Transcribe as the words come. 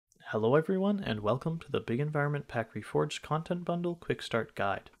Hello everyone, and welcome to the Big Environment Pack Reforged Content Bundle Quick Start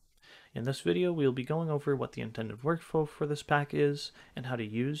Guide. In this video, we'll be going over what the intended workflow for this pack is, and how to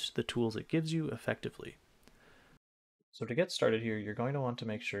use the tools it gives you effectively. So to get started here, you're going to want to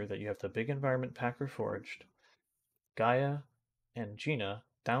make sure that you have the Big Environment Pack Reforged, Gaia and GeNa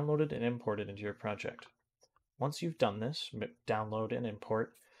downloaded and imported into your project. Once you've done this, download and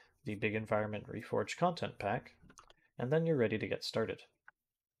import the Big Environment Reforged Content Pack, and then you're ready to get started.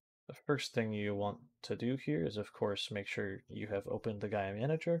 The first thing you want to do here is, of course, make sure you have opened the Gaia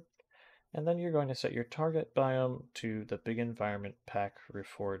Manager, and then you're going to set your target biome to the Big Environment Pack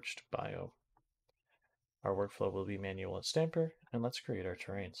Reforged biome. Our workflow will be manual and stamper, and let's create our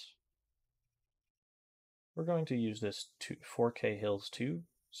terrains. We're going to use this 4K Hills 2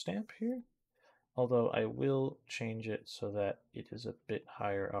 stamp here, although I will change it so that it is a bit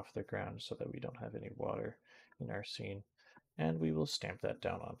higher off the ground so that we don't have any water in our scene, and we will stamp that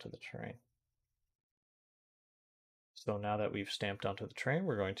down onto the terrain. So now that we've stamped onto the terrain,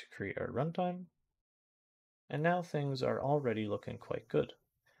 we're going to create our runtime, and now things are already looking quite good.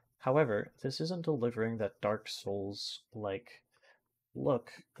 However, this isn't delivering that Dark Souls-like look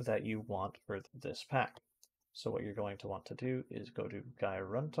that you want for this pack. So what you're going to want to do is go to Gaia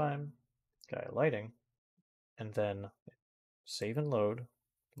Runtime, Gaia Lighting, and then save and load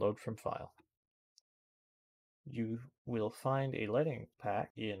from file. You will find a lighting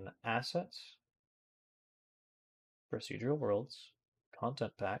pack in Assets, Procedural Worlds,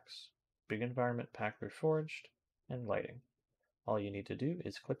 Content Packs, Big Environment Pack Reforged, and Lighting. All you need to do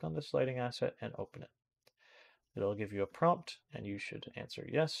is click on this lighting asset and open it. It'll give you a prompt, and you should answer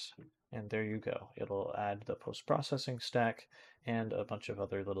yes, and there you go. It'll add the post-processing stack and a bunch of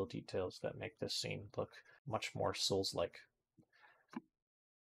other little details that make this scene look much more Souls-like.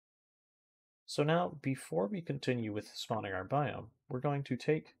 So now, before we continue with spawning our biome, we're going to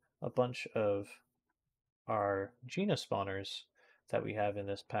take a bunch of our GeNa spawners that we have in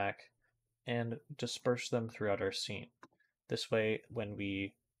this pack and disperse them throughout our scene. This way, when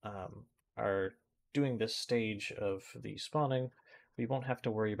we are doing this stage of the spawning, we won't have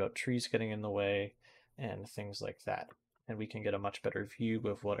to worry about trees getting in the way and things like that. And we can get a much better view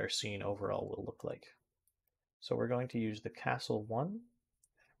of what our scene overall will look like. So we're going to use the Castle 1.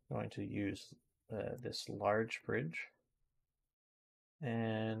 We're going to use this large bridge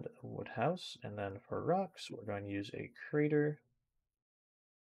and a wood house. And then for rocks, we're going to use a crater.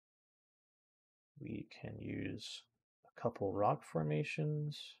 We can use a couple rock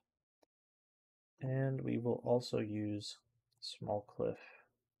formations. And we will also use Small Cliff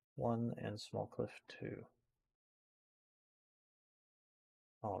 1 and Small Cliff 2.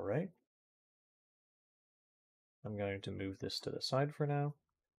 All right. I'm going to move this to the side for now.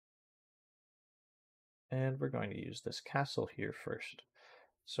 And we're going to use this castle here first.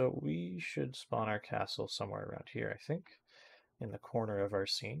 So we should spawn our castle somewhere around here, I think, in the corner of our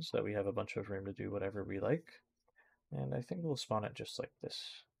scene so that we have a bunch of room to do whatever we like. And I think we'll spawn it just like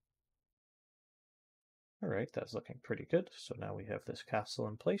this. All right, that's looking pretty good. So now we have this castle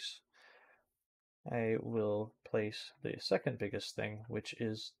in place. I will place the second biggest thing, which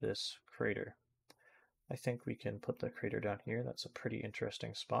is this crater. I think we can put the crater down here. That's a pretty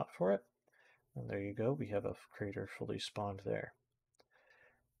interesting spot for it. And there you go, we have a crater fully spawned there.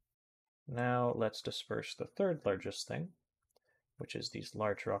 Now let's disperse the third largest thing, which is these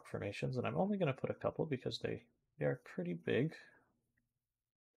large rock formations. And I'm only going to put a couple because they are pretty big.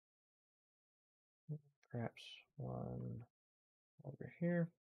 Perhaps one over here,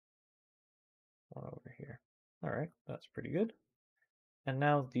 one over here. All right, that's pretty good. And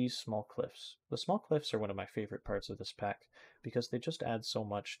now these small cliffs. The small cliffs are one of my favorite parts of this pack because they just add so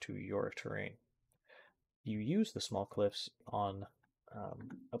much to your terrain. You use the small cliffs on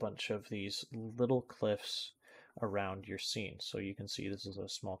a bunch of these little cliffs around your scene. So you can see this is a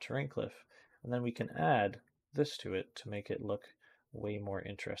small terrain cliff, and then we can add this to it to make it look way more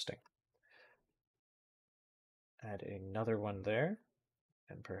interesting. Add another one there,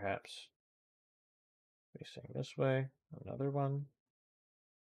 and perhaps facing this way, another one.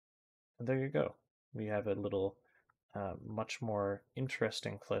 And there you go. We have a little much more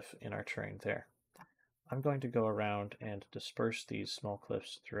interesting cliff in our terrain there. I'm going to go around and disperse these small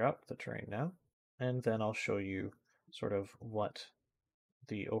cliffs throughout the terrain now, and then I'll show you sort of what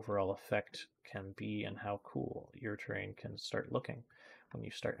the overall effect can be and how cool your terrain can start looking when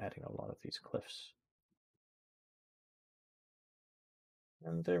you start adding a lot of these cliffs.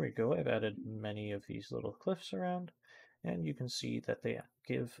 And there we go, I've added many of these little cliffs around, and you can see that they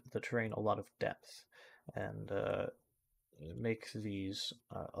give the terrain a lot of depth and make these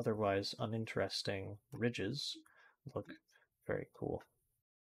otherwise uninteresting ridges look very cool.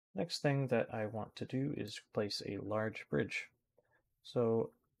 Next thing that I want to do is place a large bridge. So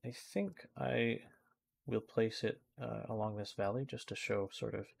I think I will place it along this valley just to show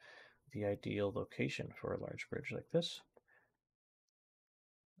sort of the ideal location for a large bridge like this.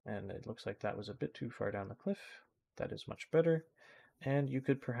 And it looks like that was a bit too far down the cliff. That is much better. And you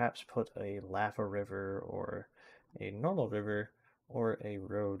could perhaps put a lava river or a normal river or a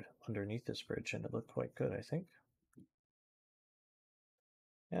road underneath this bridge, and it looked quite good, I think.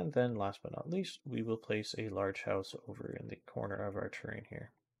 And then last but not least, we will place a large house over in the corner of our terrain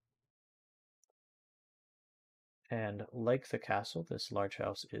here. And like the castle, this large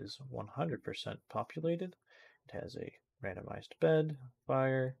house is 100% populated. It has a randomized bed,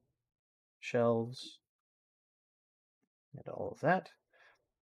 fire, shelves, and all of that.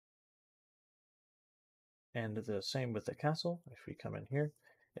 And the same with the castle. If we come in here,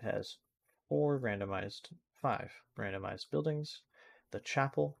 it has five randomized buildings. The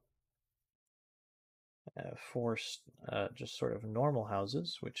chapel, four just sort of normal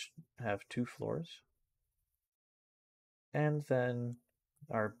houses, which have 2 floors. And then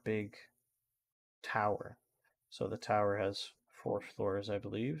our big tower. So the tower has 4 floors, I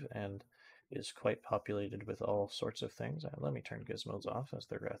believe, and is quite populated with all sorts of things. Let me turn gizmos off as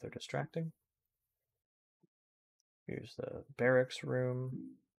they're rather distracting. Here's the barracks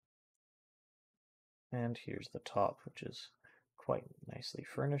room. And here's the top, which is quite nicely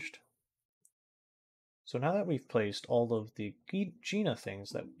furnished. So now that we've placed all of the GeNa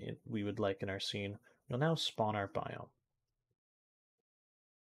things that we would like in our scene, we'll now spawn our biome.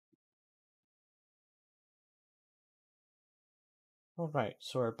 Alright,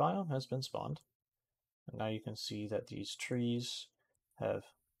 so our biome has been spawned. And now you can see that these trees have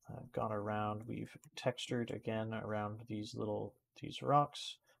gone around. We've textured again around these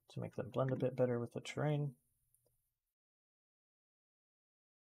rocks to make them blend a bit better with the terrain.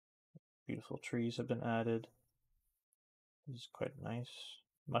 Beautiful trees have been added. This is quite nice.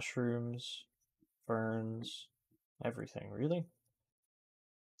 Mushrooms, ferns, everything really.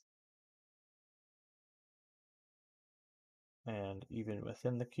 And even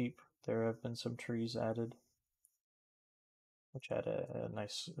within the keep, there have been some trees added, which add a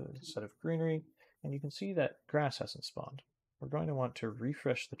nice set of greenery. And you can see that grass hasn't spawned. We're going to want to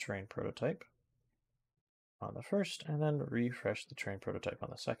refresh the terrain prototype on the first, and then refresh the terrain prototype on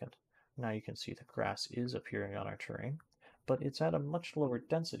the second. Now you can see the grass is appearing on our terrain, but it's at a much lower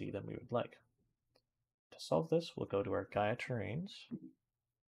density than we would like. To solve this, we'll go to our Gaia terrains,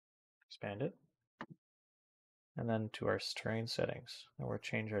 expand it, and then to our terrain settings. And we'll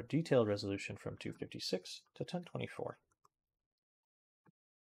change our detail resolution from 256 to 1024.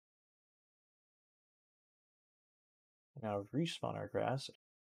 Now respawn our grass,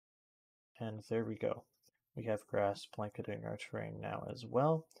 and there we go. We have grass blanketing our terrain now as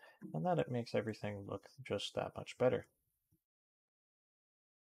well, and that it makes everything look just that much better.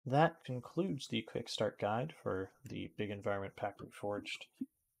 That concludes the quick start guide for the Big Environment Pack Reforged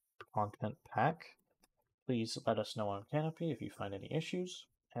content pack. Please let us know on Canopy if you find any issues,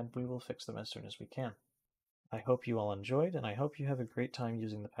 and we will fix them as soon as we can. I hope you all enjoyed, and I hope you have a great time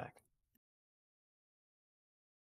using the pack.